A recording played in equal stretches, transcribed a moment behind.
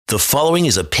The following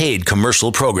is a paid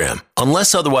commercial program.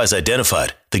 Unless otherwise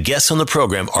identified, the guests on the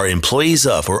program are employees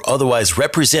of or otherwise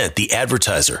represent the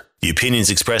advertiser. The opinions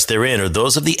expressed therein are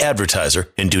those of the advertiser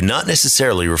and do not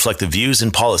necessarily reflect the views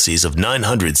and policies of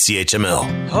 900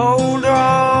 CHML. Hold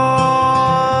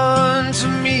on to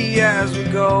me as we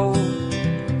go,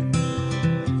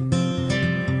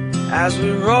 as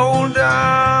we roll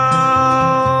down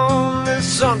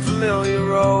this unfamiliar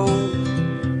road.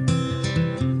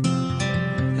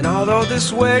 And although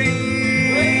this wave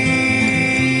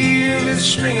is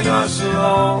stringing us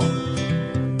along,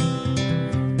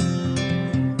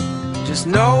 just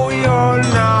know you're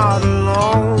not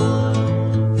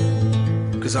alone,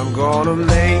 'cause I'm gonna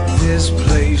make this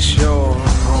place your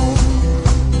home.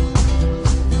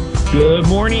 Good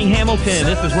morning, Hamilton.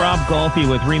 This is Rob Golfi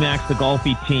with REMAX, the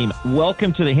Golfi Team.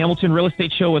 Welcome to the Hamilton Real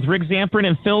Estate Show with Rick Zamperin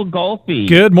and Phil Golfi.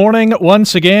 Good morning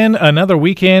once again. Another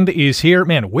weekend is here.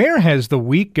 Man, where has the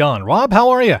week gone? Rob, how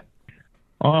are you?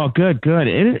 Oh, good.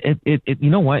 It you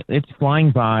know what? It's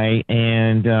flying by,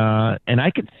 and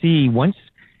I could see once.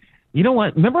 You know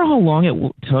what? Remember how long it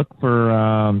took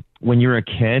for when you were a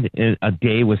kid? A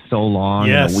day was so long,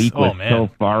 yes. And a week was so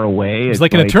far away. It's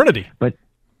like an eternity. But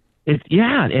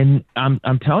and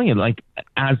I'm telling you, like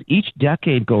as each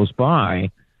decade goes by,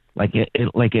 like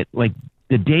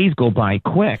the days go by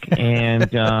quick, and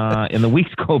and the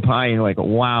weeks go by, and you're like,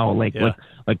 wow, like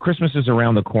Christmas is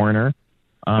around the corner.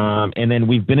 And then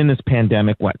we've been in this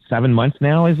pandemic, 7 months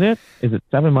now? Is it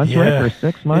 7 months, Rick, or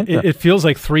 6 months? It feels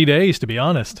like 3 days, to be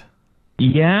honest.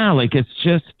 Yeah, like it's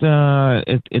just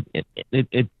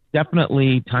it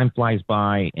definitely time flies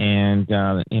by, and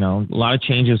a lot of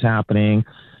changes happening,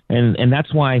 and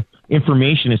that's why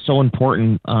information is so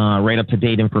important, right up to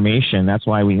date information. That's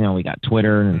why we got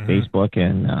Twitter and Facebook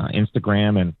and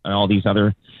Instagram and all these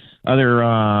other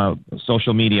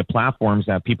social media platforms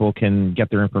that people can get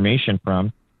their information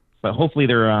from. But hopefully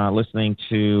they're listening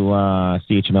to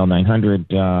CHML 900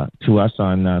 to us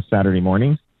on Saturday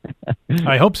mornings.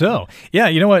 I hope so. Yeah,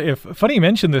 you know what? Funny you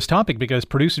mentioned this topic, because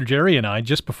producer Jerry and I,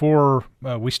 just before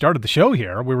we started the show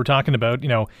here, we were talking about,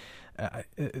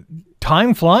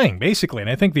 time flying, basically.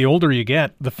 And I think the older you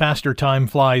get, the faster time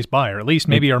flies by, or at least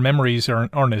maybe our memories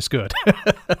aren't as good.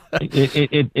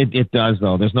 It does,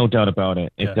 though. There's no doubt about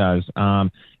it. It does. And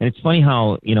it's funny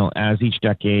how, as each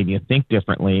decade you think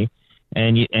differently,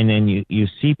 and then you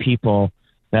see people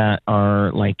that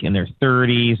are like in their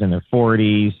 30s and their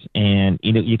 40s, and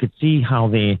you could see how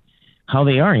they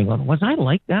are. And you go, was I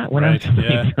like that when I was in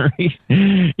my 30s?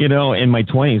 In my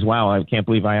 20s? Wow, I can't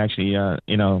believe I actually I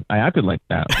acted like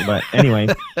that. But anyway,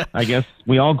 I guess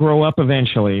we all grow up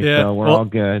eventually, so we're all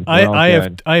good.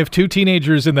 I have two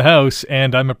teenagers in the house,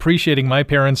 and I'm appreciating my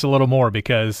parents a little more,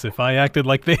 because if I acted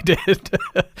like they did,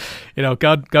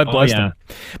 God bless them.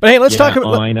 But hey, let's talk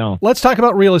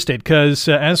about real estate, because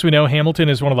as we know, Hamilton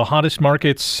is one of the hottest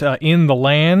markets in the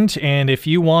land, and if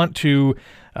you want to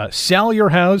sell your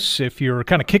house, if you're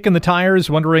kind of kicking the tires,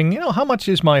 wondering, how much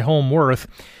is my home worth,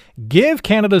 give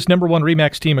Canada's #1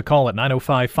 REMAX team a call at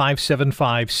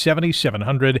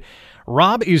 905-575-7700.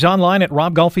 Rob is online at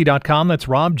robgolfi.com. That's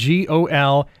Rob,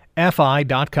 GOLFI.com.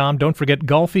 Don't forget,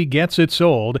 Golfi gets it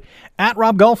sold. At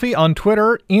Rob Golfi on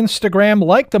Twitter, Instagram,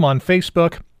 like them on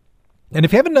Facebook. And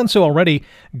if you haven't done so already,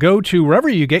 go to wherever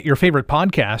you get your favorite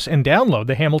podcasts and download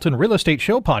the Hamilton Real Estate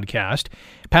Show podcast.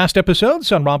 Past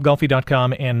episodes on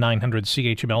robgolfi.com and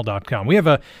 900chml.com. We have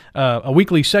a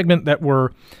weekly segment that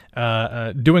we're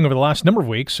doing over the last number of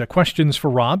weeks, questions for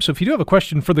Rob. So if you do have a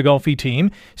question for the Golfi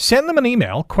team, send them an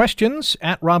email,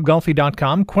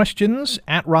 questions@robgolfi.com,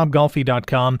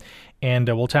 questions@robgolfi.com, and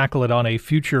we'll tackle it on a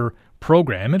future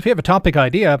program. And if you have a topic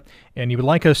idea and you would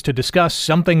like us to discuss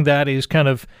something that is kind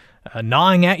of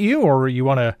gnawing at you, or you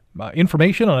want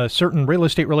information on a certain real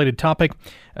estate related topic,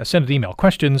 send an email,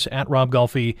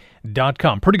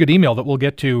 questions@robgolfi.com. Pretty good email that we'll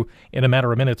get to in a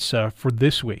matter of minutes for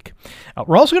this week.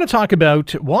 We're also going to talk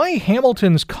about why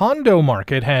Hamilton's condo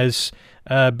market has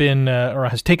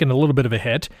has taken a little bit of a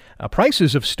hit.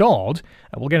 Prices have stalled.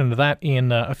 We'll get into that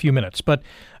in a few minutes. But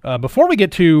before we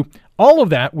get to all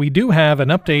of that, we do have an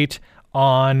update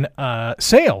on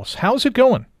sales. How's it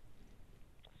going?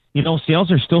 Sales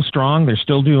are still strong. They're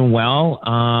still doing well.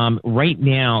 Right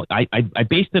now, I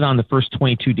based it on the first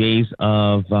 22 days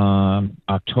of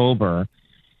October.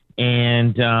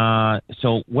 And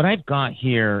so what I've got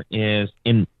here is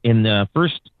in the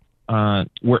first,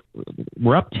 we're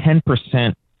up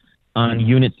 10% on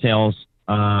unit sales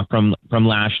from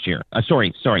last year.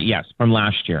 From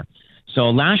last year. So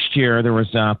last year there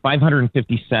was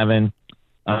 557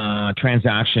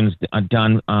 transactions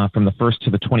done from the 1st to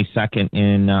the 22nd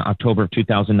in October of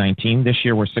 2019. This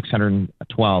year we're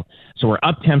 612, so we're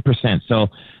up 10%. So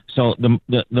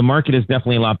the market is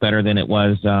definitely a lot better than it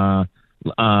was last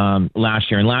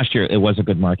year, and last year it was a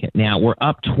good market. Now we're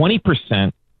up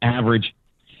 20% average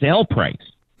sale price.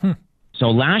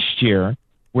 So last year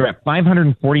we're at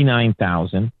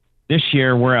 549,000. This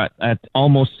year we're at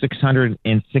almost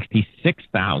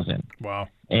 666,000. Wow.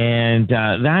 And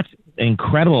that's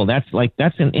incredible. That's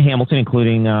in Hamilton,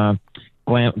 including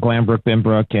Glanbrook,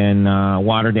 Binbrook, and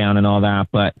Waterdown and all that.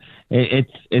 But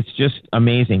it's just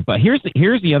amazing. But here's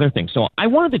the other thing. So I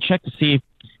wanted to check to see,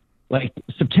 like,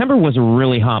 September was a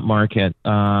really hot market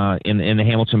in the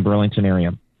Hamilton-Burlington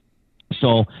area.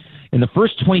 So in the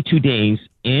first 22 days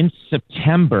in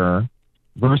September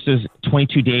versus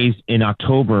 22 days in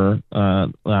October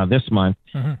this month,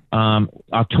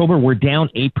 October we're down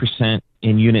 8%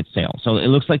 in unit sales. So it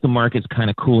looks like the market's kind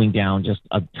of cooling down just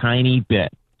a tiny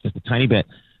bit.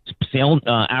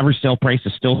 Average sale price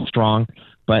is still strong,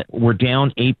 but we're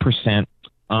down 8%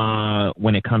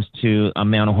 when it comes to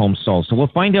amount of homes sold. So we'll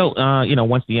find out,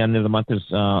 once the end of the month is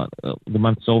the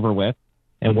month's over with,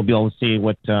 and we'll be able to see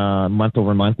what month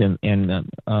over month and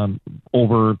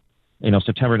over,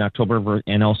 September and October,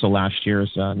 and also last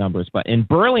year's numbers. But in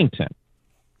Burlington,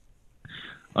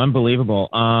 unbelievable.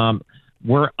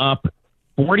 We're up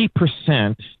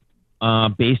 40%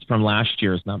 based from last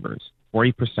year's numbers.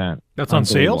 40%. That's on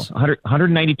sales?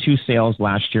 192 sales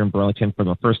last year in Burlington from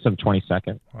the 1st to the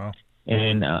 22nd. Wow.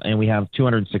 And we have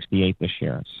 268 this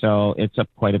year. So it's up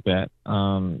quite a bit.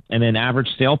 And then average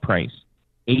sale price,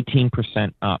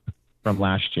 18% up from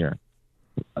last year.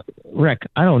 Rick,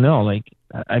 I don't know.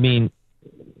 How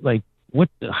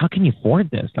can you afford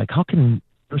this? Like, how can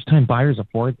first-time buyers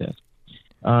afford this?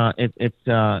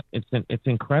 It's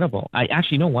incredible. I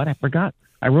actually, you know what? I forgot.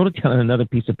 I wrote it down on another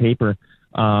piece of paper.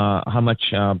 How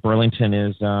much Burlington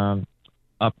is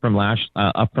up from last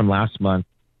month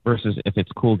versus if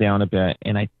it's cooled down a bit.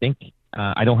 And I think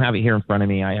I don't have it here in front of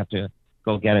me. I have to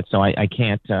go get it, so I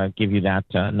can't give you that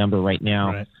number right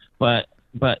now. Right.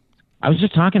 But I was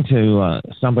just talking to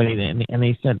somebody, and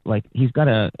they said, like, he's got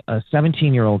a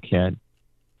 17-year-old kid,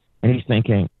 and he's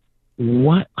thinking,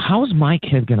 how is my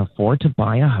kid going to afford to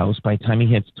buy a house by the time he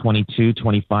hits 22,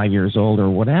 25 years old or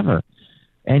whatever?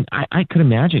 And I could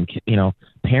imagine,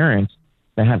 parents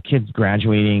that have kids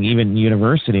graduating, even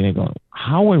university, and they go,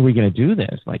 how are we going to do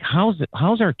this? Like, how's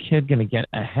our kid going to get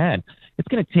ahead? It's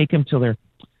going to take them till they're,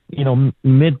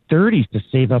 mid-30s to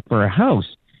save up for a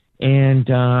house. And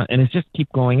it's just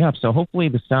keep going up. So hopefully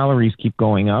the salaries keep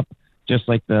going up, just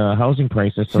like the housing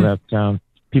prices, so that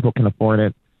people can afford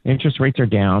it. Interest rates are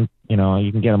down. You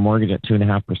can get a mortgage at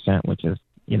 2.5%, which is,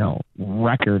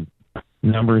 record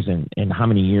numbers in how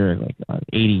many years, like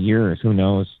 80 years. Who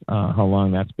knows how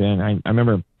long that's been. I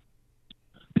remember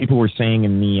people were saying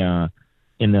in the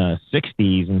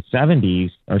 60s and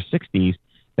 70s or 60s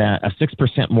that a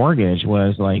 6% mortgage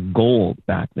was like gold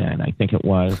back then. I think it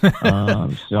was.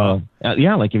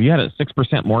 Like if you had a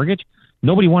 6% mortgage,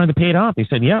 nobody wanted to pay it off. They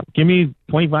said, yeah, give me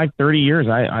 25, 30 years.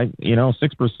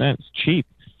 6% is cheap.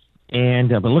 And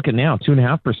but look at now,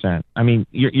 2.5%. I mean,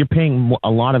 you're paying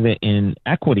a lot of it in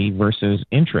equity versus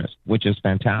interest, which is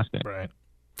fantastic. Right.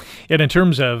 And in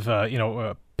terms of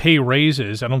pay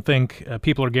raises, I don't think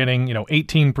people are getting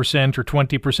 18% or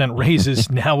 20%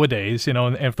 raises nowadays. And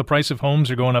if the price of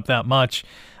homes are going up that much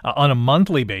on a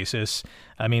monthly basis,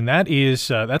 I mean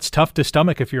that's tough to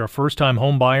stomach if you're a first-time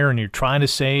home buyer and you're trying to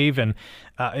save. And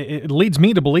it leads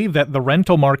me to believe that the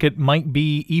rental market might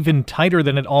be even tighter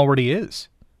than it already is.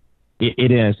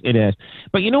 It is.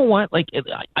 But you know what? Like,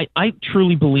 I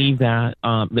truly believe that,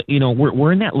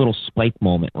 we're in that little spike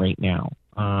moment right now.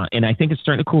 And I think it's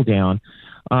starting to cool down.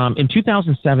 In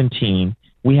 2017,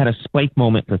 we had a spike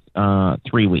moment for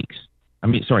 3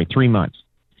 months.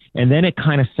 And then it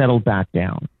kind of settled back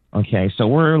down. Okay. So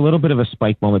we're a little bit of a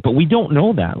spike moment, but we don't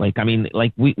know that.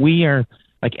 We are,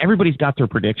 like, everybody's got their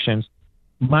predictions.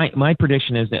 My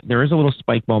prediction is that there is a little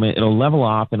spike moment. It'll level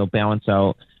off and it'll balance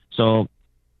out. So,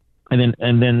 and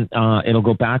then it'll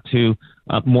go back to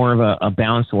more of a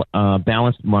balanced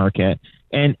market.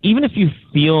 And even if you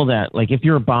feel that, like, if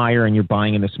you're a buyer and you're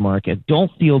buying in this market, don't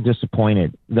feel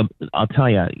disappointed. I'll tell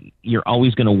you, you're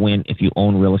always going to win if you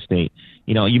own real estate.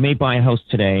 You may buy a house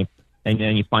today, and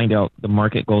then you find out the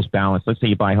market goes balanced. Let's say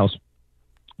you buy a house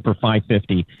for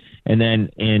 $550, and then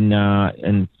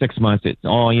in 6 months, it's,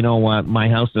 you know what, my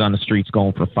house is on the streets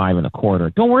going for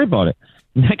 $525. Don't worry about it.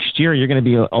 Next year, you're going to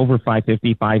be over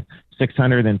 550,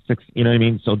 600, and 6. You know what I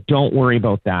mean? So don't worry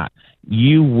about that.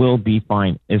 You will be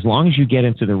fine as long as you get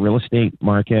into the real estate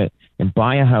market and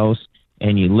buy a house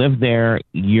and you live there,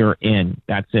 you're in.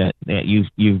 That's it.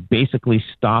 You've basically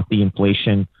stopped the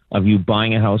inflation of you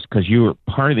buying a house because you were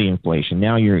part of the inflation.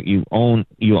 Now you own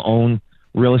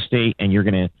real estate, and you're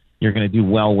gonna do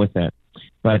well with it.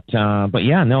 But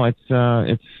yeah, no, it's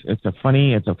a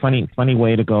funny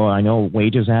way to go. I know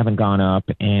wages haven't gone up,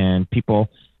 and people,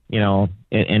 and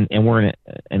we're in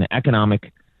an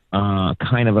economic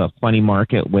kind of a funny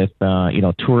market with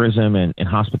tourism and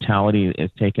hospitality is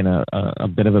taking a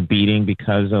bit of a beating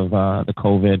because of the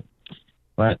COVID.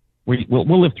 But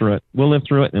we'll live through it. We'll live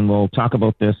through it, and we'll talk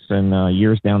about this in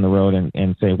years down the road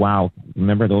and say, wow,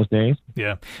 remember those days?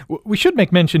 Yeah. We should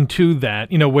make mention, too,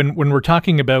 that, when we're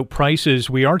talking about prices,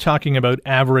 we are talking about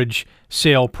average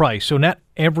sale price. So not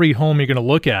every home you're going to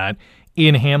look at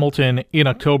in Hamilton in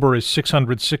October is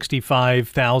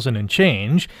 $665,000 and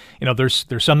change. There's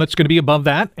some that's going to be above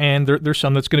that, and there's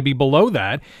some that's going to be below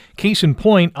that. Case in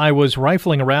point, I was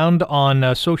rifling around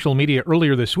on social media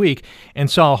earlier this week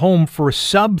and saw a home for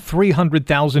sub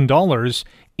 $300,000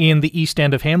 in the east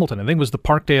end of Hamilton. I think it was the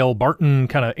Parkdale, Barton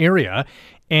kind of area.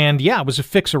 And yeah, it was a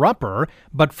fixer-upper,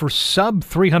 but for sub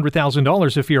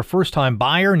 $300,000, if you're a first-time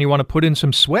buyer and you want to put in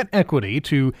some sweat equity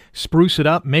to spruce it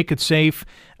up, make it safe,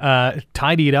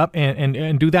 tidy it up,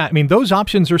 and do that, I mean, those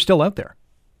options are still out there.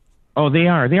 Oh, they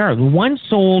are. They are. One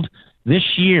sold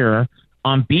this year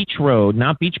on Beach Road,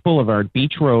 not Beach Boulevard,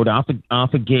 Beach Road off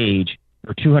of Gage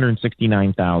for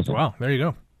 $269,000. Wow, there you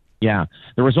go. Yeah,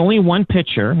 there was only one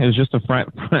picture. It was just the front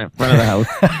of the house.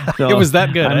 So it was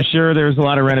that good. I'm sure there's a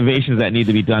lot of renovations that need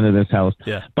to be done to this house.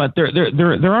 Yeah. But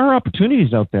there are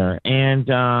opportunities out there, and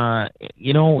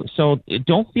so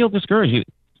don't feel discouraged.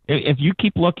 If you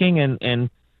keep looking,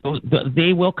 and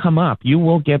they will come up. You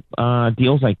will get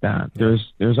deals like that.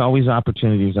 There's always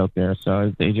opportunities out there.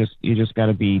 So you just got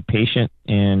to be patient,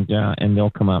 and they'll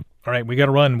come up. All right, we got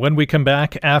to run. When we come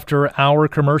back after our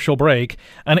commercial break,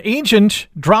 an agent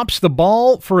drops the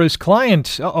ball for his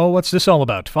client. Uh-oh, what's this all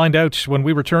about? Find out when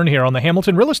we return here on the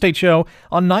Hamilton Real Estate Show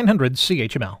on 900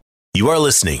 CHML. You are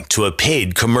listening to a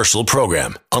paid commercial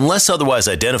program. Unless otherwise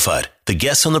identified, the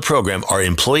guests on the program are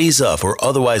employees of or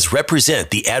otherwise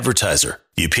represent the advertiser.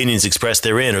 The opinions expressed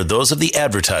therein are those of the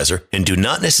advertiser and do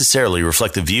not necessarily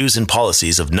reflect the views and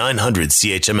policies of 900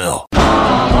 CHML.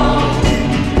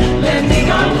 Let me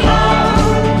go home.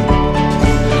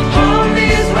 Home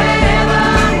is wherever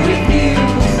I'm with you.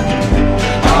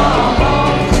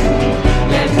 Oh,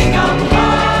 let me go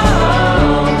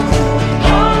home.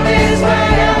 Home is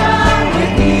wherever I'm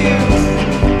with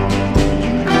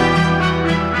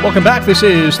you. Welcome back. This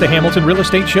is the Hamilton Real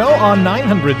Estate Show on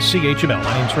 900 CHML.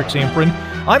 My name's Rick Zamprin.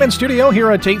 I'm in studio here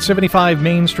at 875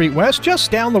 Main Street West. Just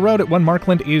down the road at 1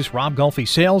 Markland is Rob Golfi,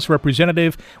 sales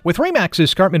representative with REMAX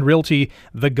Escarpment Realty,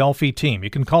 the Golfi Team. You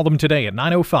can call them today at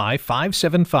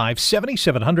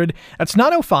 905-575-7700. That's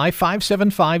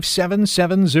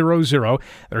 905-575-7700.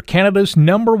 They're Canada's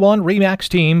 #1 REMAX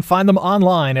team. Find them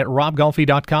online at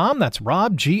robgolfi.com. That's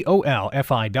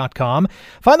robgolfi.com.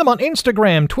 Find them on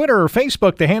Instagram, Twitter,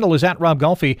 Facebook. The handle is at Rob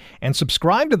Golfi. And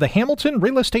subscribe to the Hamilton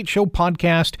Real Estate Show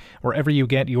podcast wherever you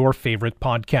get your favorite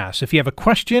podcasts. If you have a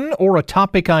question or a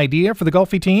topic idea for the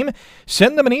Golfi team,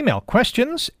 send them an email,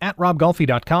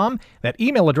 questions@robgolfi.com. That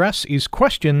email address is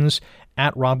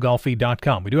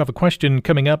questions@robgolfi.com. We do have a question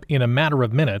coming up in a matter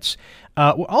of minutes.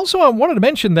 Also, I wanted to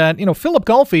mention that, Philip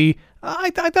Golfi, I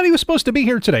thought he was supposed to be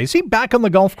here today. Is he back on the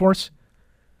golf course?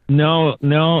 No.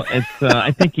 It's.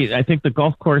 I think the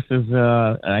golf course is.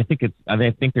 I think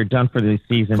they're done for the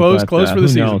season. Close for the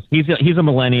season. Knows? He's a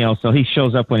millennial, so he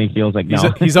shows up when he feels like.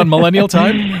 No. He's on millennial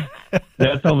time.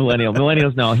 That's all millennial.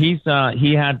 Millennials. No, he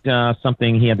had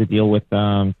something he had to deal with.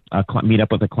 Meet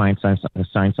up with a client, sign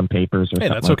some papers or something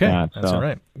that's okay. like that. That's all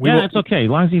right. It's okay. As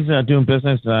long as he's doing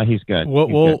business, he's good.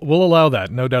 We'll allow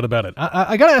that, no doubt about it.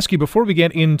 I got to ask you, before we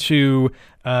get into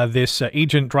this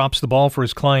agent drops the ball for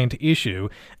his client issue,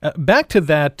 back to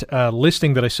that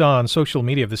listing that I saw on social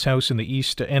media of this house in the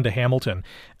east end of Hamilton.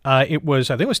 I think it was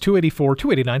 284,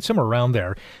 289, somewhere around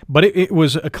there. But it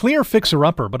was a clear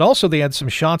fixer-upper, but also they had some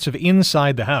shots of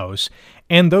inside the house,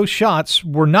 and those shots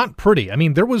were not pretty. I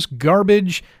mean, there was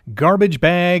garbage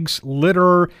bags,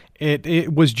 litter.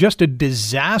 It was just a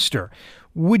disaster.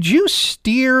 Would you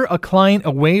steer a client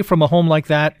away from a home like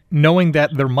that, knowing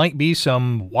that there might be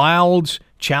some wild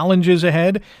challenges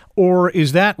ahead? Or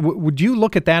would you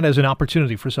look at that as an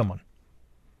opportunity for someone?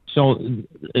 So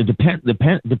it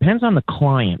depends on the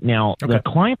client. Now, Okay. The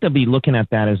client they'll be looking at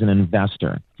that as an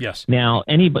investor. Yes. Now,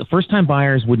 first-time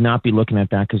buyers would not be looking at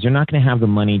that because they're not going to have the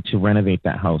money to renovate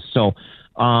that house. So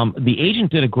the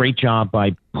agent did a great job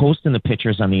by posting the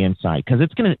pictures on the inside because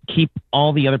it's going to keep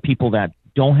all the other people that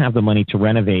don't have the money to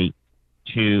renovate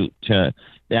to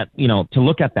that, to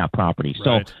look at that property.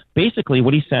 Right. So basically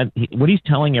what he said, what he's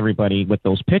telling everybody with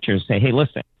those pictures, say, hey,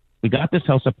 listen, we got this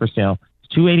house up for sale.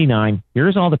 It's $289.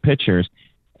 Here's all the pictures.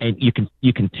 And you can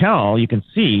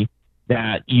see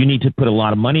that you need to put a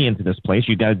lot of money into this place.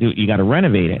 You got to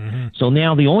renovate it. Mm-hmm. So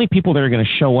now the only people that are going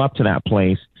to show up to that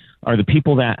place are the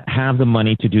people that have the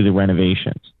money to do the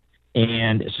renovations.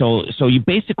 And so you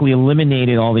basically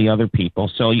eliminated all the other people.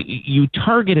 So you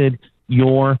targeted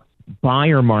your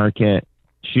buyer market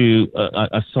to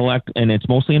a select, and it's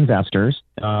mostly investors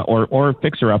or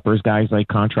fixer-uppers, guys like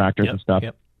contractors and stuff.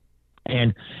 Yep.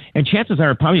 And chances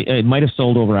are probably it might have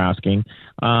sold over asking.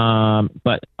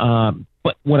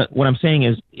 But what I'm saying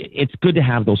is it's good to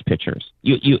have those pictures.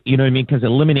 You know what I mean? Because it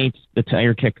eliminates the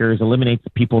tire kickers, eliminates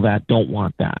the people that don't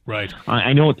want that. Right.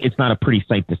 I know it's not a pretty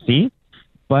sight to see,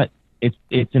 but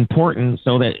it's important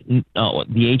so that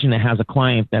the agent that has a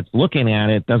client that's looking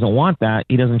at it doesn't want that.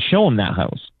 He doesn't show them that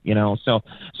house. So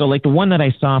like the one that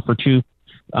I saw for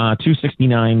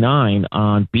 $269,900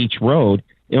 on Beach Road,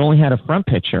 it only had a front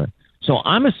picture. So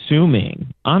I'm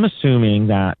assuming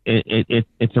that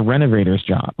it's a renovator's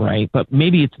job, right? But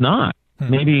maybe it's not.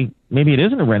 Maybe it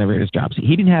isn't a renovator's job. So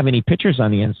he didn't have any pictures on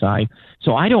the inside,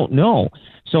 so I don't know.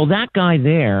 So that guy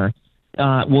there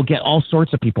will get all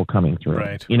sorts of people coming through,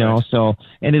 right? So,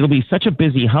 and it'll be such a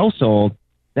busy household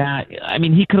that, I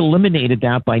mean, he could have eliminated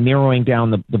that by narrowing down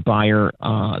the buyer,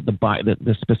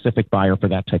 the specific buyer for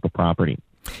that type of property.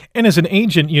 And as an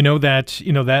agent,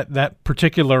 that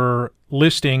particular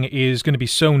listing is going to be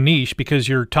so niche because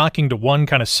you're talking to one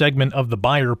kind of segment of the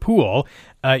buyer pool.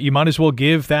 You might as well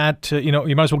give that, you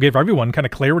might as well give everyone kind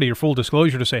of clarity or full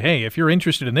disclosure to say, hey, if you're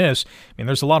interested in this, I mean,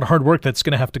 there's a lot of hard work that's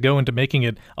going to have to go into making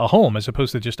it a home as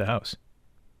opposed to just a house.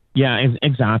 Yeah,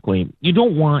 exactly. You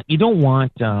don't want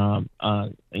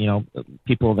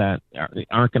people that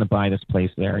aren't going to buy this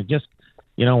place there. Just,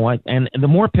 you know what? And the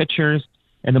more pictures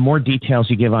and the more details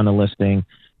you give on the listing,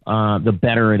 the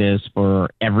better it is for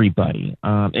everybody.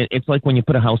 It's like when you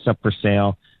put a house up for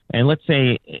sale, and let's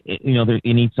say you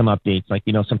need some updates. Like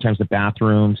sometimes the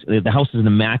bathrooms, the house is in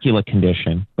immaculate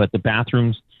condition, but the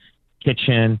bathrooms,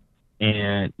 kitchen,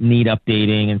 and need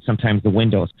updating, and sometimes the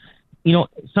windows.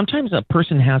 Sometimes a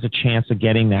person has a chance of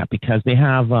getting that because they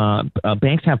have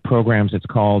banks have programs. It's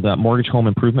called Mortgage Home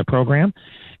Improvement Program.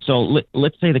 So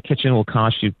let's say the kitchen will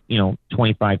cost you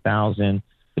 $25,000,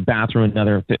 the bathroom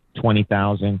another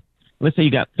 $20,000. Let's say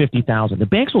you got $50,000. The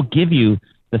banks will give you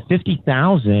the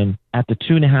 $50,000 at the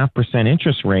 2.5%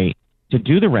 interest rate to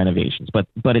do the renovations, but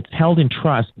it's held in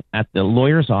trust at the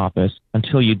lawyer's office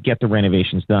until you get the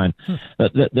renovations done.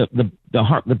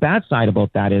 The bad side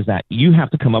about that is that you have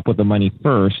to come up with the money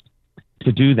first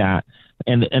to do that,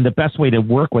 and the best way to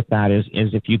work with that is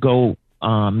if you go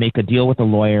make a deal with a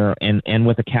lawyer and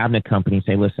with a cabinet company.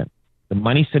 Say, listen, the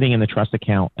money's sitting in the trust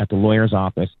account at the lawyer's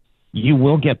office. You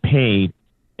will get paid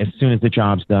as soon as the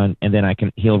job's done, and then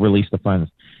he'll release the funds.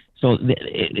 So,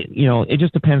 it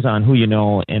just depends on who you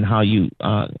know and how you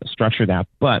structure that.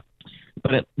 But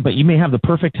you may have the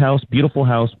perfect house, beautiful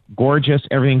house, gorgeous,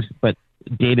 everything's, but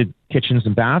dated kitchens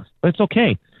and baths, but it's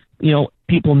okay.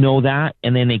 People know that,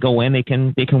 and then they go in, they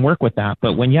can work with that.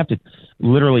 But when you have to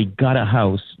literally gut a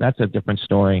house, that's a different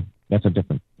story. That's a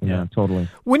different, yeah, totally.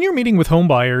 When you're meeting with home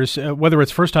buyers, whether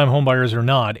it's first-time home buyers or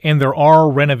not, and there are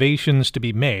renovations to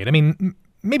be made, I mean,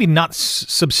 maybe not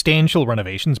substantial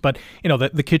renovations, but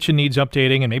the kitchen needs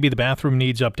updating and maybe the bathroom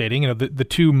needs updating. The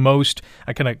two most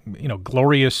kind of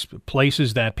glorious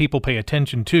places that people pay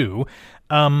attention to.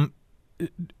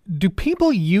 Do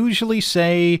people usually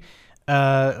say,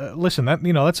 listen,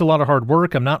 that's a lot of hard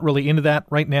work. I'm not really into that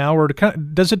right now. Or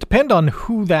does it depend on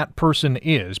who that person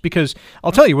is? Because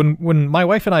I'll tell you, when my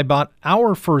wife and I bought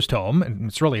our first home,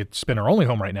 and it's been our only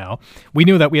home right now, we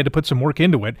knew that we had to put some work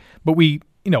into it, but we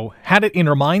had it in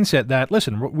our mindset that,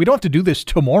 listen, we don't have to do this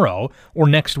tomorrow or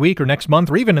next week or next month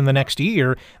or even in the next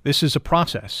year. This is a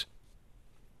process.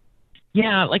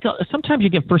 Yeah, like sometimes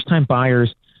you get first-time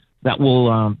buyers that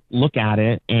will look at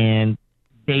it and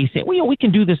they say, well, we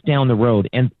can do this down the road,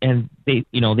 and they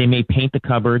they may paint the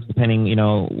cupboards depending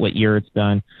what year it's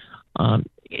done.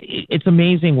 It's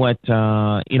amazing what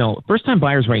first-time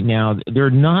buyers right now, they're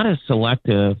not as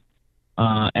selective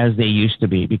as they used to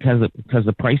be because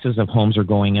the prices of homes are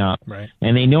going up. Right.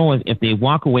 And they know if they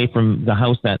walk away from the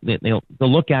house that they'll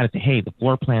look at it and say, hey, the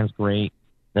floor plan's great.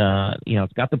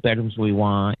 It's got the bedrooms we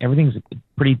want. Everything's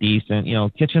pretty decent.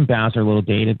 Kitchen baths are a little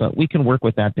dated, but we can work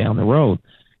with that down the road.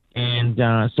 And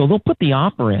so they'll put the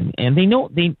offer in, and they know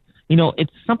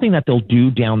it's something that they'll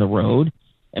do down the road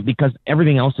because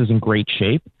everything else is in great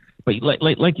shape. but like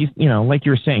like you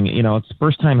were saying, it's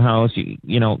first time house.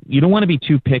 You don't want to be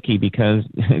too picky because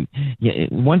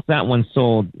once that one's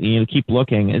sold, keep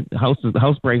looking. The house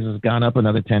price has gone up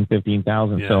another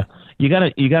 10,000-15,000. Yeah. So you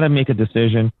gotta make a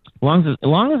decision. As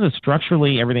long as it's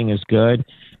structurally everything is good,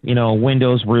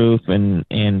 windows, roof, and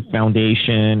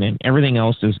foundation, and everything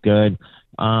else is good.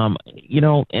 And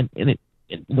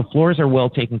the floors are well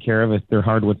taken care of if they're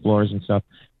hardwood floors and stuff.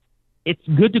 It's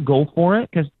good to go for it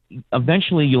because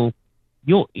eventually you'll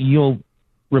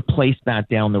replace that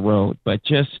down the road. But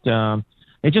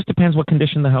it just depends what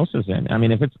condition the house is in. I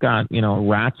mean, if it's got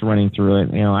rats running through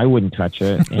it, I wouldn't touch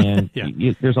it. And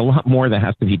Yeah. there's a lot more that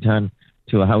has to be done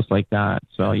to a house like that.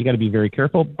 So you got to be very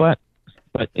careful. But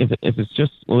if it's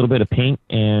just a little bit of paint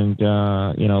and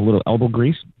a little elbow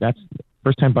grease, that's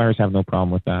first time buyers have no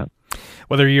problem with that.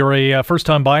 Whether you're a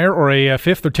first-time buyer or a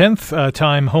fifth or 10th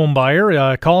time home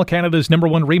buyer, call Canada's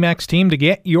 #1 REMAX team to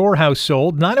get your house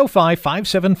sold.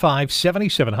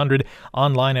 905-575-7700,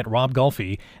 online at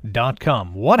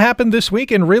robgolfi.com. What happened this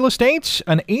week in real estate?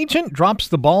 An agent drops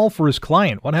the ball for his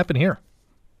client. What happened here?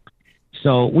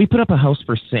 So we put up a house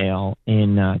for sale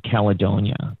in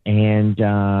Caledonia, and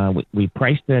we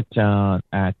priced it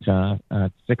at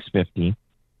 $650,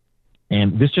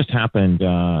 and this just happened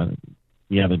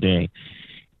the other day.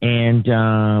 And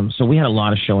so we had a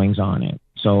lot of showings on it.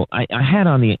 So I had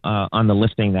on the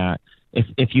listing that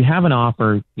if you have an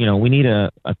offer, we need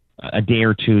a day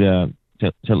or two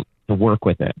to work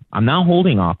with it. I'm not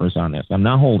holding offers on this. I'm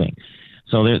not holding.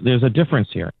 So there's a difference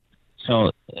here.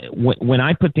 So when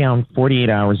I put down 48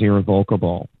 hours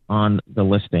irrevocable on the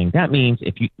listing, that means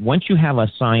once you have a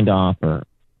signed offer,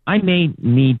 I may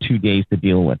need 2 days to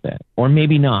deal with it, or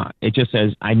maybe not. It just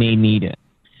says I may need it.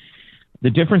 The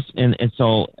difference,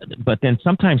 but then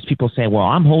sometimes people say, well,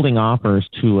 I'm holding offers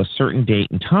to a certain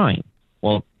date and time.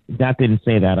 Well, that didn't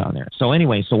say that on there. So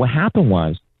anyway, what happened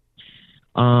was,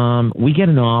 we get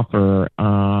an offer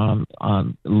on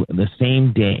the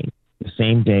same day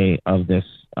of this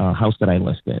house that I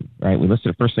listed, right? We listed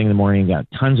it first thing in the morning, got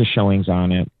tons of showings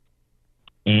on it,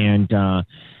 and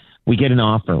we get an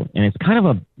offer, and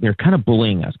they're kind of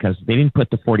bullying us because they didn't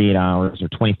put the 48 hours or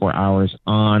 24 hours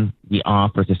on the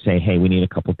offer to say, hey, we need a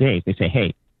couple days. They say,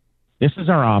 hey, this is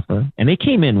our offer. And they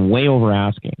came in way over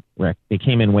asking, Rick. They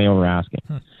came in way over asking.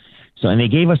 So, and they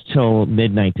gave us till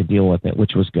midnight to deal with it,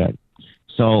 which was good.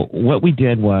 So what we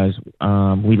did was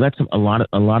we let a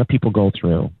lot of people go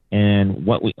through, and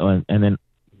then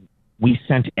we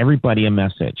sent everybody a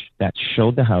message that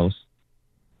showed the house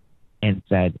and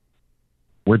said,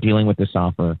 we're dealing with this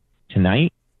offer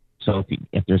tonight. So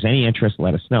if there's any interest,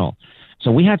 let us know.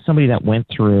 So we had somebody that went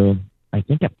through, I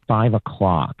think at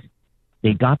 5:00.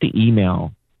 They got the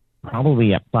email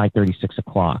probably at 5:30, 6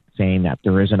 o'clock saying that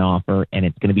there is an offer and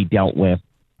it's going to be dealt with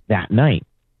that night.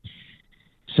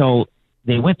 So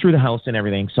they went through the house and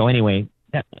everything. So anyway,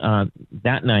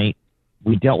 that night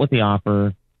we dealt with the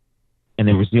offer, and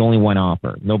there was the only one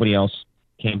offer. Nobody else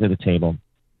came to the table.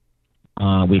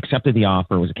 We accepted the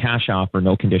offer. It was a cash offer,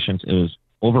 no conditions. It was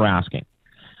over asking.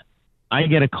 I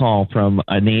get a call from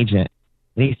an agent,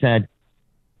 and he said,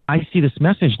 I see this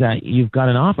message that you've got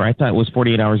an offer. I thought it was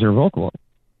 48 hours irrevocable.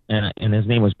 And his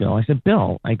name was Bill. I said,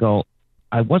 Bill, I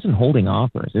wasn't holding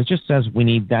offers. It just says we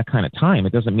need that kind of time.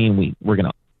 It doesn't mean we're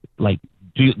going to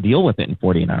deal with it in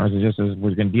 48 hours. It just says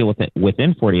we're going to deal with it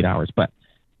within 48 hours. But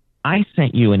I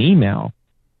sent you an email,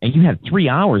 and you had 3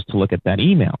 hours to look at that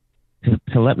email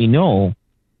to let me know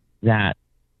that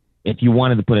if you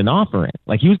wanted to put an offer in.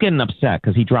 Like, he was getting upset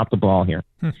because he dropped the ball here.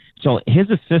 So his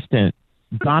assistant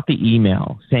got the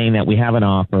email saying that we have an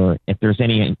offer. If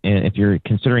you're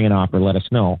considering an offer, let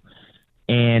us know.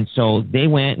 And so they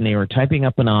went and they were typing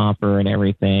up an offer and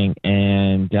everything.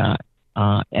 And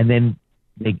then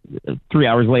 3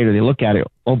 hours later, they look at it.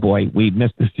 Oh boy, we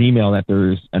missed this email that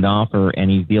there's an offer and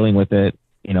he's dealing with it,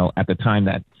 at the time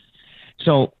that.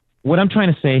 So what I'm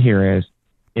trying to say here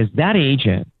is that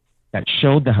agent that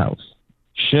showed the house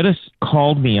should have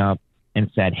called me up and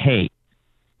said, hey,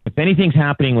 if anything's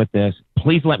happening with this,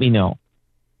 please let me know.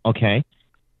 Okay.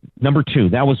 Number two,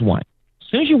 that was one. As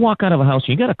soon as you walk out of a house,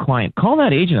 you got a client, call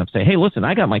that agent up, say, hey, listen,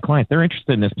 I got my client. They're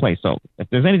interested in this place. So if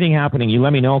there's anything happening, you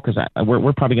let me know, because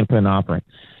we're probably going to put an offer in.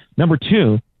 Number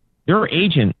two, their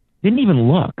agent didn't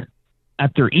even look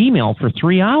at their email for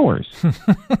 3 hours.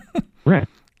 Right.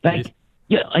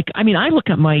 I look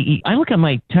at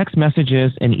my text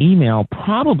messages and email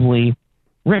probably,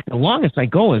 Rick, the longest I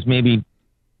go is maybe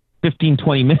 15,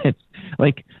 20 minutes.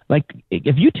 Like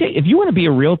if you want to be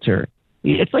a realtor,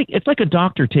 it's like a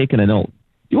doctor taking an oath.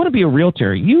 If you want to be a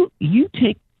realtor, you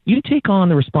take on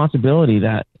the responsibility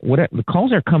that the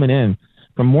calls are coming in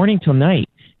from morning till night,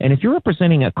 And if you're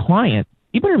representing a client,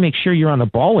 you better make sure you're on the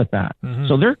ball with that.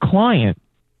 So their client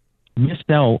missed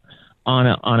out on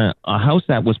a house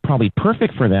that was probably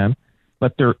perfect for them,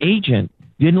 but their agent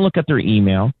didn't look at their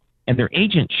email, and their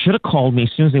agent should have called me as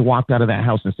soon as they walked out of that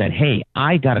house and said, hey,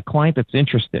 I got a client that's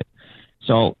interested.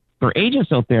 So for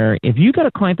agents out there, if you got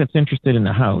a client that's interested in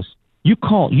the house, you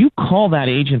call that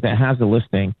agent that has the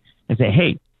listing and say,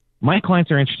 hey, my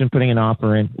clients are interested in putting an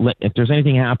offer in. If there's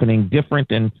anything happening different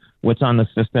than what's on the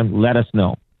system, let us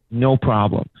know. No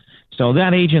problem. So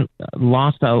that agent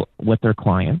lost out with their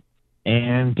client.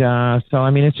 And so, I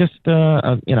mean, it's just,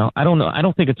 I don't know. I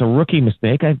don't think it's a rookie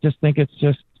mistake. I just think it's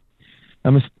just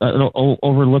an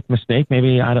overlooked mistake.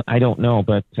 Maybe I don't know.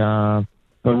 But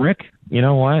Rick, you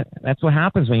know what? That's what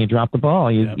happens when you drop the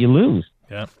ball. You lose.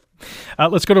 Yeah.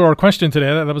 Let's go to our question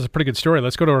today. That was a pretty good story.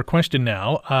 Let's go to our question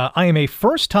now. I am a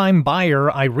first-time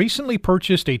buyer. I recently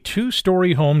purchased a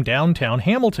 2-story home downtown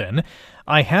Hamilton.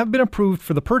 I have been approved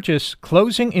for the purchase.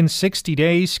 Closing in 60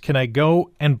 days. Can I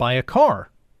go and buy a car?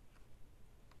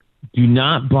 Do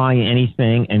not buy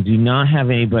anything, and do not have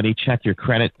anybody check your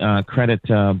credit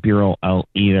bureau out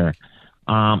either.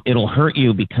 It'll hurt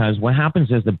you, because what happens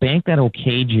is the bank that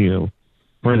okayed you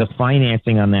for the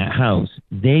financing on that house,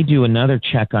 they do another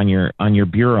check on your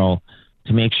bureau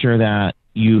to make sure that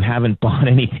you haven't bought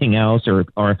anything else or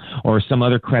some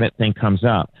other credit thing comes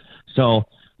up. So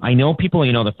I know people,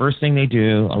 the first thing they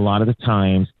do a lot of the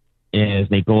times is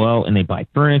they go out and they buy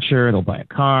furniture, they'll buy a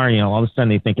car, all of a sudden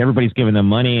they think everybody's giving them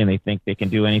money and they think they can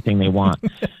do anything they want.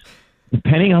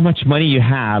 Depending on how much money you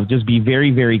have, just be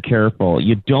very, very careful.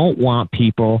 You don't want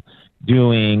people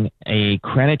doing a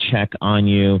credit check on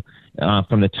you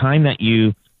from the time that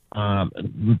you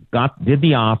did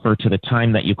the offer to the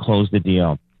time that you closed the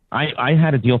deal. I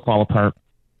had a deal fall apart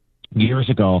years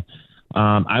ago.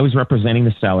 I was representing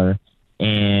the seller,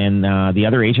 and the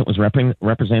other agent was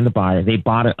representing the buyer. They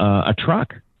bought a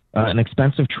truck, an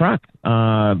expensive truck,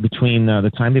 between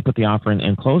the time they put the offer in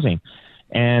and closing.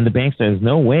 And the bank says,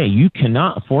 no way, you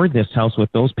cannot afford this house with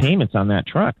those payments on that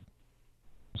truck.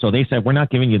 So they said, we're not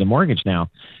giving you the mortgage now.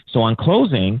 So on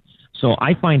closing, so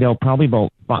I find out probably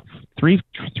about 3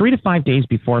 to 5 days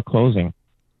before closing.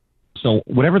 So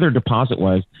whatever their deposit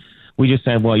was, we just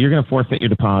said, well, you're going to forfeit your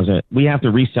deposit. We have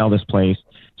to resell this place.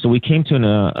 So we came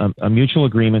to a mutual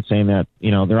agreement saying that,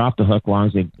 they're off the hook as long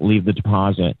as they leave the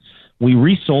deposit. We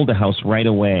resold the house right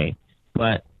away.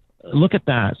 But look at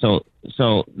that. So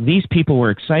these people were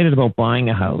excited about buying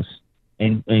a house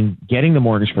and getting the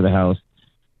mortgage for the house.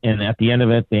 And at the end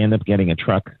of it, they end up getting a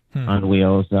truck on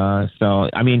wheels. So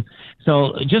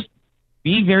just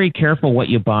be very careful what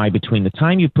you buy between the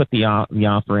time you put the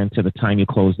offer in to the time you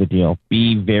close the deal.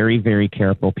 Be very, very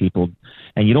careful, people.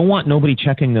 And you don't want nobody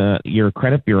checking your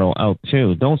credit bureau out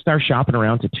too. Don't start shopping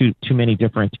around to too many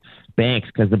different banks,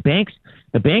 because the banks,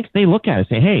 they look at it and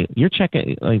say, hey, you're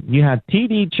checking, you had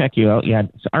TD check you out, you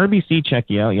had RBC check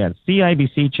you out, you had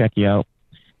CIBC check you out.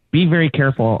 Be very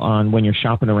careful on when you're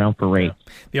shopping around for rates.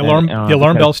 Yeah. The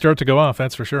alarm bells start to go off,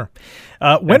 that's for sure.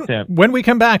 When we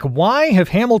come back, why have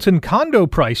Hamilton condo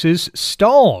prices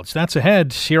stalled? That's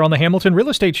ahead here on the Hamilton Real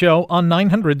Estate Show on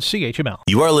 900 CHML.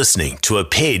 You are listening to a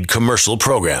paid commercial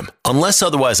program. Unless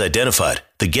otherwise identified,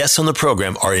 the guests on the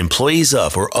program are employees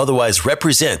of or otherwise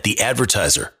represent the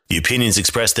advertiser. The opinions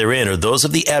expressed therein are those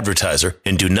of the advertiser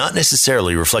and do not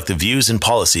necessarily reflect the views and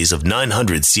policies of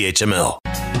 900 CHML.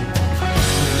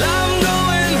 I'm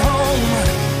going home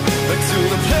to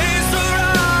the place where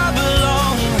I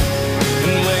belong,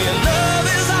 and where your love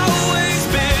has always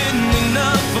been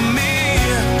enough for me.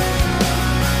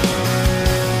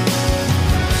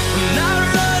 I'm not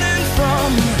running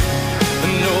from,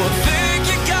 no, I think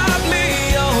you got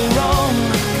me all wrong.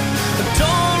 I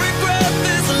don't regret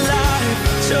this life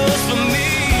I chose for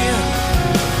me.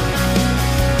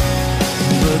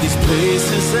 But these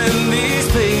places and these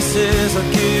faces are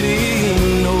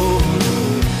getting old,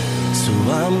 so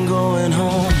I'm going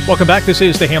home. Welcome back. This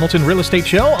is the Hamilton Real Estate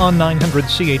Show on 900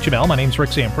 CHML. My name's Rick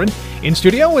Zamprin. In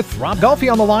studio with Rob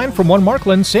Golfi on the line from One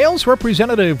Markland, sales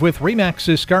representative with REMAX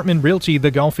Escarpment Realty,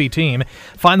 the Golfi Team.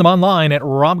 Find them online at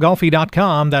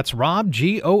robgolfi.com. That's Rob,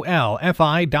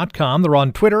 Golfi.com. They're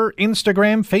on Twitter,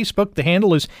 Instagram, Facebook. The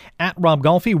handle is at Rob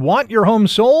Golfi. Want your home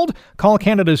sold? Call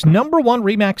Canada's #1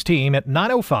 REMAX team at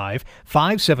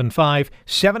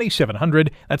 905-575-7700.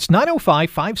 That's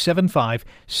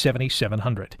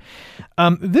 905-575-7700.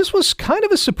 This was kind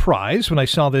of a surprise when I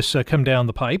saw this come down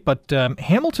the pipe, but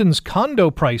Hamilton's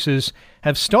condo prices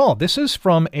have stalled. This is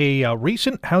from a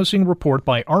recent housing report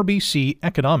by RBC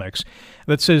Economics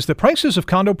that says the prices of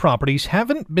condo properties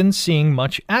haven't been seeing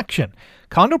much action.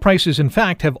 Condo prices, in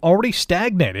fact, have already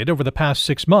stagnated over the past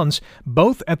 6 months,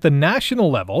 both at the national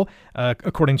level,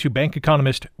 according to bank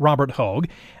economist Robert Hogue,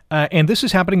 and this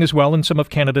is happening as well in some of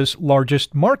Canada's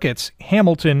largest markets,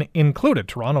 Hamilton included.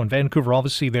 Toronto and Vancouver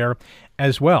obviously there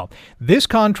as well. This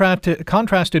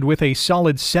contrasted with a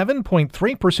solid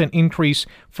 7.3% increase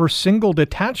for single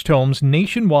detached homes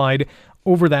nationwide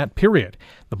over that period.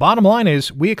 The bottom line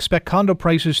is we expect condo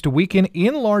prices to weaken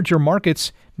in larger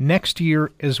markets next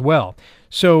year as well.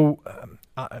 So,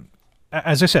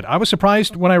 as I said, I was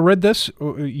surprised when I read this.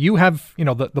 You have,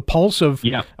 the pulse of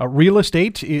real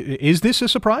estate. Is this a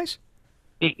surprise?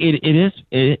 It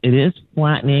is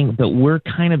flattening, but we're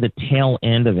kind of the tail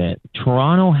end of it.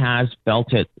 Toronto has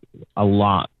felt it a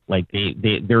lot. Like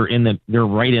they're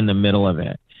right in the middle of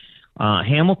it.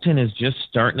 Hamilton is just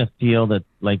starting to feel that,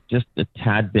 like, just the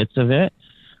tad bits of it.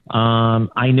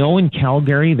 I know in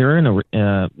Calgary, they're in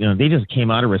they just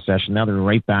came out of recession. Now they're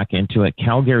right back into it.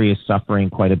 Calgary is suffering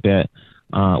quite a bit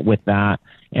with that.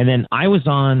 And then I was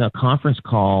on a conference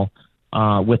call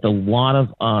with a lot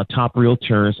of top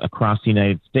realtors across the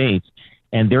United States,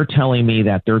 and they're telling me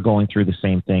that they're going through the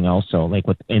same thing also, like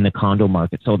in the condo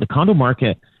market. So the condo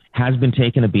market has been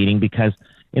taking a beating because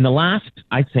in the last,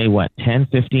 I'd say, 10,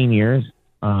 15 years,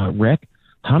 Rick,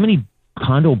 how many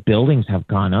condo buildings have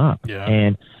gone up? Yeah.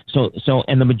 And so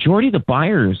the majority of the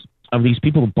buyers of these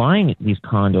people buying these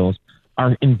condos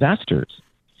are investors.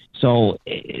 So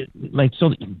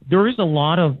there is a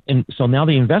lot of, and so now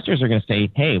the investors are going to say,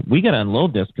 hey, we got to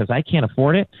unload this because I can't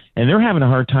afford it. And they're having a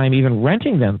hard time even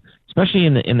renting them, especially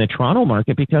in the Toronto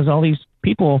market, because all these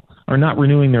people are not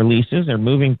renewing their leases. They're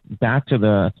moving back to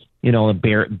the,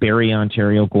 Barrie,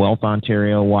 Ontario, Guelph,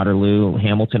 Ontario, Waterloo,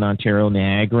 Hamilton, Ontario,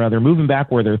 Niagara. They're moving back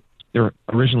where they're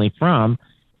originally from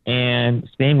and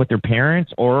staying with their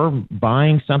parents or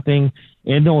buying something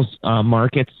in those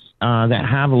markets that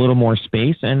have a little more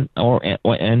space and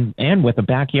with a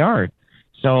backyard.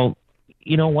 So,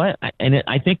 you know what?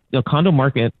 I think the condo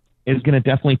market is going to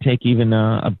definitely take even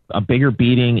a bigger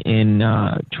beating in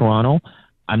Toronto.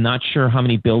 I'm not sure how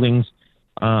many buildings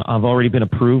have already been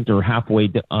approved or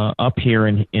halfway up here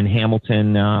in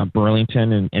Hamilton,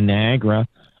 Burlington, and Niagara.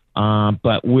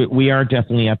 But we are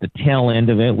definitely at the tail end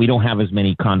of it. We don't have as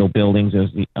many condo buildings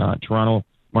as the Toronto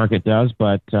market does,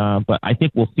 but I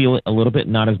think we'll feel it a little bit,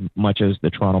 not as much as the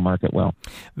Toronto market will.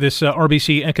 This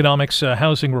RBC Economics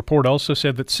housing report also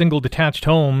said that single detached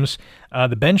homes,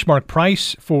 the benchmark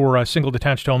price for single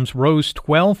detached homes rose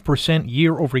 12%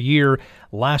 year over year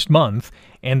last month,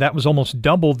 and that was almost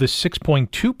double the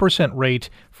 6.2% rate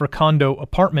for condo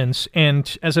apartments.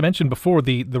 And as I mentioned before,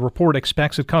 the report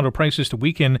expects that condo prices to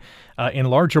weaken in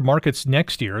larger markets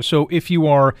next year. So if you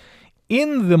are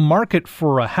in the market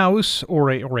for a house or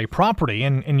a property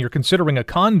and you're considering a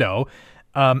condo,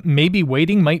 maybe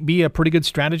waiting might be a pretty good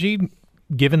strategy,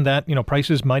 given that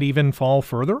prices might even fall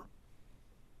further.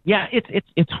 Yeah,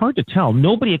 it's hard to tell.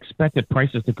 Nobody expected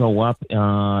prices to go up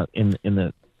in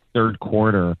the third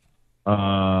quarter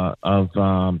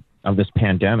of this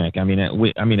pandemic. I mean,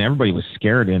 everybody was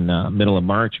scared in middle of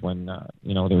March when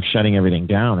they were shutting everything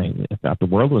down. They thought the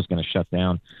world was going to shut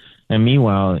down. And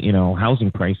meanwhile,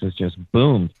 housing prices just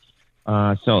boomed.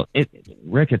 So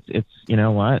Rick, it's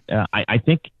I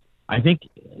think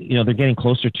they're getting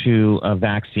closer to a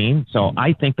vaccine. So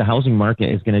I think the housing market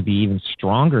is going to be even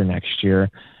stronger next year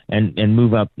and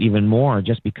move up even more,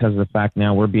 just because of the fact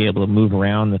now we'll be able to move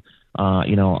around.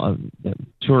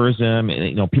 Tourism.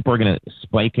 People are going to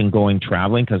spike in going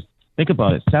traveling, because think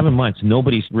about it, 7 months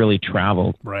nobody's really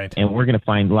traveled, right? And we're going to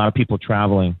find a lot of people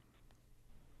traveling.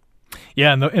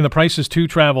 Yeah, and the prices to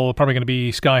travel are probably going to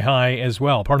be sky high as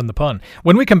well, pardon the pun.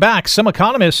 When we come back, some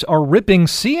economists are ripping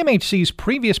CMHC's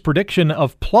previous prediction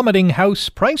of plummeting house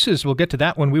prices. We'll get to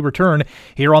that when we return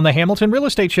here on the Hamilton Real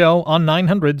Estate Show on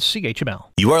 900 CHML.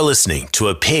 You are listening to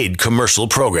a paid commercial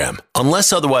program.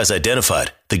 Unless otherwise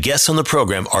identified, the guests on the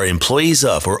program are employees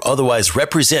of or otherwise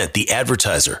represent the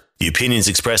advertiser. The opinions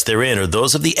expressed therein are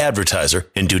those of the advertiser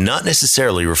and do not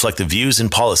necessarily reflect the views and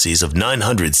policies of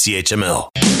 900 CHML.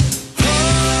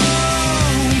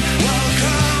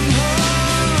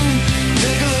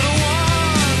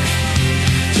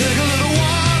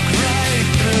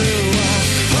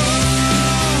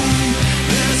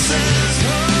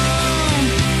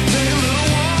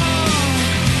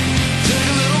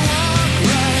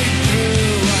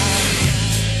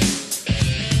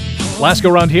 Last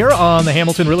go round here on the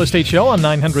Hamilton Real Estate Show on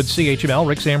 900 CHML.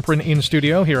 Rick Zamprin in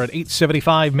studio here at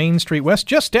 875 Main Street West,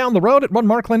 just down the road at 1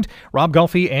 Markland. Rob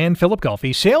Golfi and Philip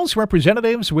Golfi, sales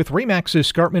representatives with REMAX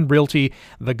Escarpment Realty,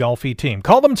 the Golfi Team.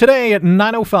 Call them today at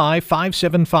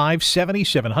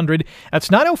 905-575-7700. That's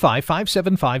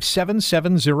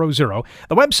 905-575-7700.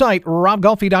 The website,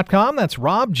 robgolfi.com. That's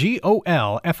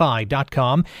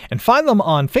robgolfi.com. And find them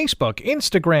on Facebook,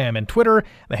 Instagram, and Twitter.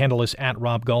 The handle is at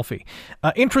Rob Golfi.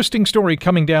 Interesting story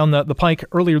coming down the pike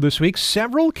earlier this week.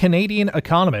 Several Canadian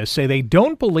economists say they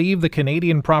don't believe the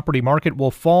Canadian property market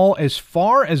will fall as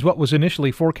far as what was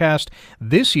initially forecast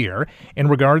this year in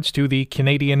regards to the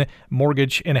Canadian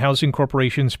Mortgage and Housing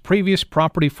Corporation's previous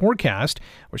property forecast,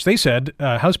 which they said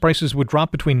house prices would drop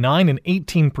between 9 and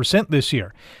 18% this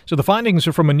year. So the findings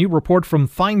are from a new report from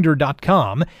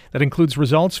Finder.com that includes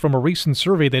results from a recent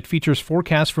survey that features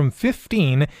forecasts from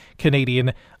 15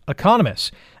 Canadian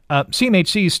economists.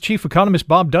 CMHC's chief economist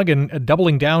Bob Duggan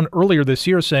doubling down earlier this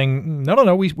year, saying,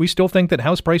 no, we still think that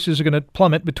house prices are going to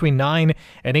plummet between 9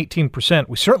 and 18%.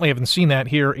 We certainly haven't seen that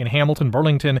here in Hamilton,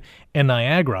 Burlington, and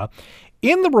Niagara.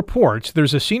 In the report,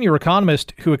 there's a senior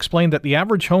economist who explained that the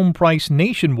average home price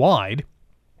nationwide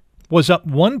was up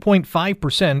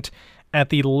 1.5% at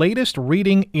the latest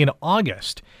reading in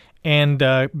August, and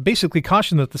basically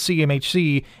cautioned that the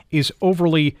CMHC is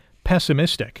overly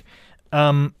pessimistic.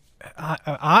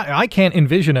 I can't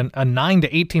envision a 9 to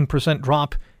 18%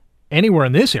 drop anywhere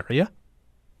in this area.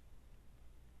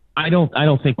 I don't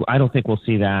think we'll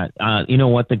see that. You know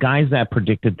what? The guys that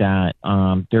predicted that,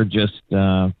 they're just,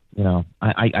 I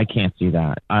can't see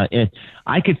that.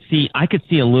 I could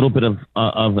see a little bit of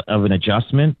an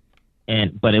adjustment,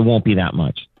 but it won't be that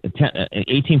much.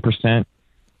 18%,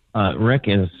 Rick,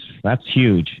 that's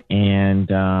huge,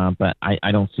 but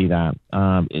I don't see that.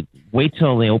 Wait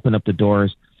till they open up the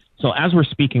doors. So as we're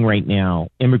speaking right now,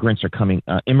 immigrants are coming.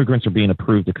 Immigrants are being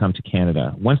approved to come to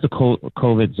Canada. Once the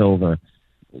COVID's over,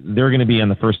 they're going to be on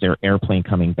the first airplane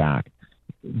coming back.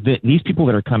 These people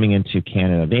that are coming into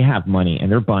Canada, they have money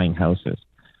and they're buying houses.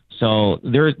 So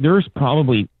there's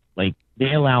probably, like,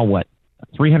 they allow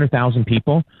 300,000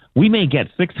 people. We may get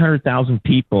 600,000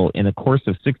 people in the course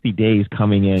of 60 days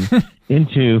coming in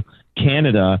into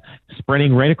Canada,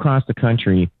 spreading right across the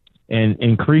country, and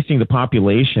increasing the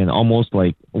population almost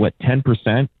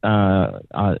 10%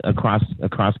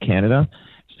 across Canada.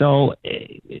 So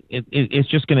it's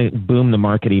just going to boom the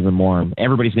market even more.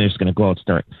 Everybody's just going to go out and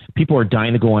start. People are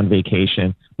dying to go on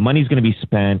vacation. Money's going to be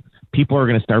spent. People are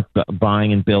going to start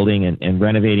buying and building and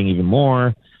renovating even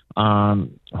more.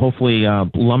 Hopefully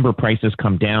lumber prices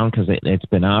come down because it's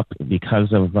been up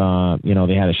because of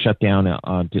they had a shutdown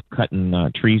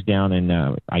cutting trees down in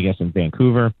in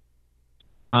Vancouver.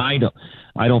 I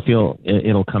don't feel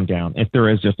it'll come down. If there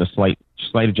is just a slight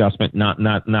adjustment, not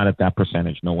at that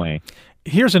percentage, no way.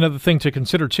 Here's another thing to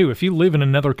consider too. If you live in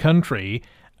another country,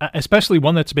 especially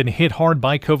one that's been hit hard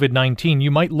by COVID-19,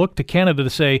 you might look to Canada to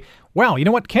say, wow, you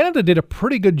know what? Canada did a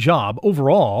pretty good job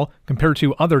overall compared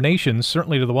to other nations,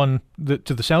 certainly to the one to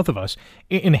the south of us,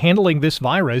 in handling this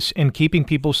virus and keeping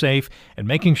people safe and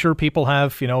making sure people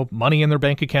have, money in their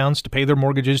bank accounts to pay their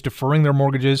mortgages, deferring their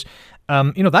mortgages.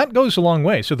 That goes a long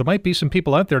way. So there might be some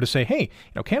people out there to say, hey,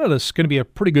 Canada's going to be a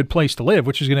pretty good place to live,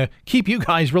 which is going to keep you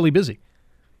guys really busy.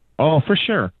 Oh, for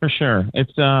sure.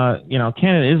 It's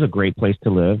Canada is a great place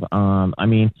to live.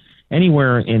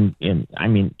 Anywhere in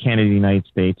Canada, United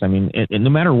States. No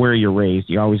matter where you're raised,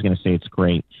 you're always going to say it's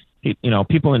great.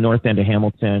 People in North End of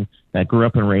Hamilton that grew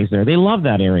up and raised there, they love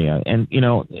that area, and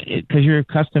because you're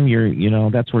accustomed,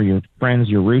 that's where your friends,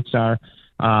 your roots are.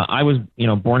 I was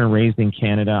born and raised in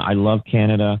Canada. I love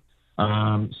Canada.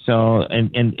 But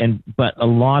a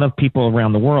lot of people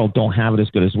around the world don't have it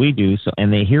as good as we do. So,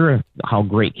 and they hear how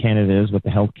great Canada is with the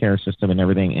healthcare system and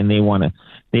everything, and they want to,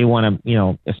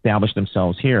 establish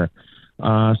themselves here.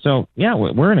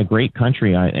 We're in a great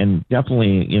country, and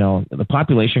definitely, the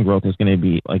population growth is going to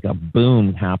be like a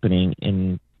boom happening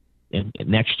in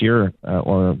next year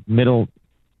or middle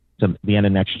to the end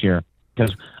of next year.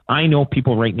 Because I know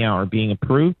people right now are being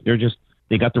approved.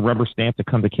 They got the rubber stamp to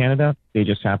come to Canada. They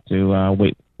just have to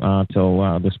wait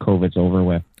till this COVID's over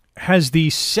with. Has the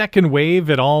second wave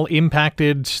at all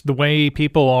impacted the way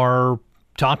people are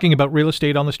talking about real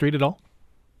estate on the street at all?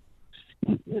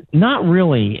 Not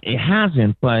really. It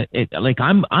hasn't, but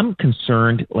I'm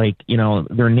concerned.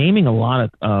 They're naming a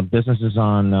lot of businesses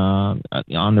on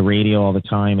the radio all the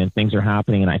time, and things are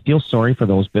happening, and I feel sorry for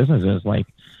those businesses.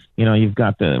 You've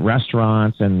got the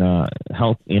restaurants and the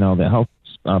health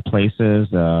places,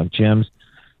 gyms,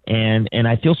 and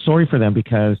I feel sorry for them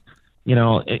because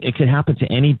it could happen to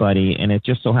anybody, and it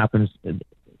just so happens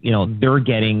they're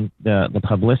getting the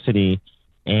publicity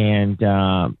and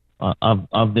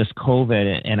of this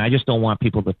COVID, and I just don't want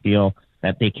people to feel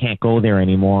that they can't go there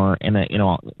anymore. And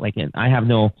I have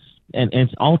no, and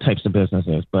it's all types of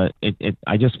businesses, but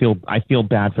I feel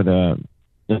bad for the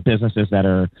businesses that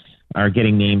are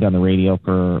getting named on the radio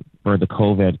for the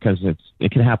COVID, because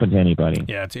it can happen to anybody.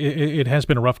 Yeah, it has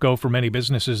been a rough go for many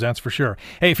businesses, that's for sure.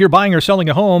 Hey, if you're buying or selling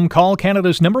a home, call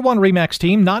Canada's #1 REMAX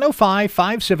team,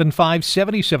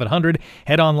 905-575-7700.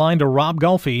 Head online to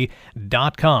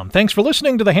robgolfi.com. Thanks for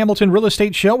listening to the Hamilton Real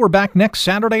Estate Show. We're back next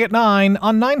Saturday at 9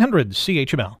 on 900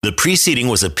 CHML. The preceding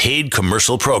was a paid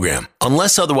commercial program.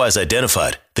 Unless otherwise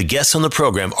identified, the guests on the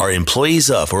program are employees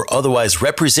of or otherwise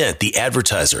represent the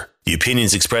advertiser. The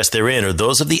opinions expressed therein are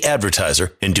those of the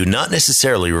advertiser and do not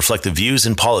necessarily reflect the views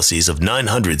and policies of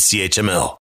 900 CHML.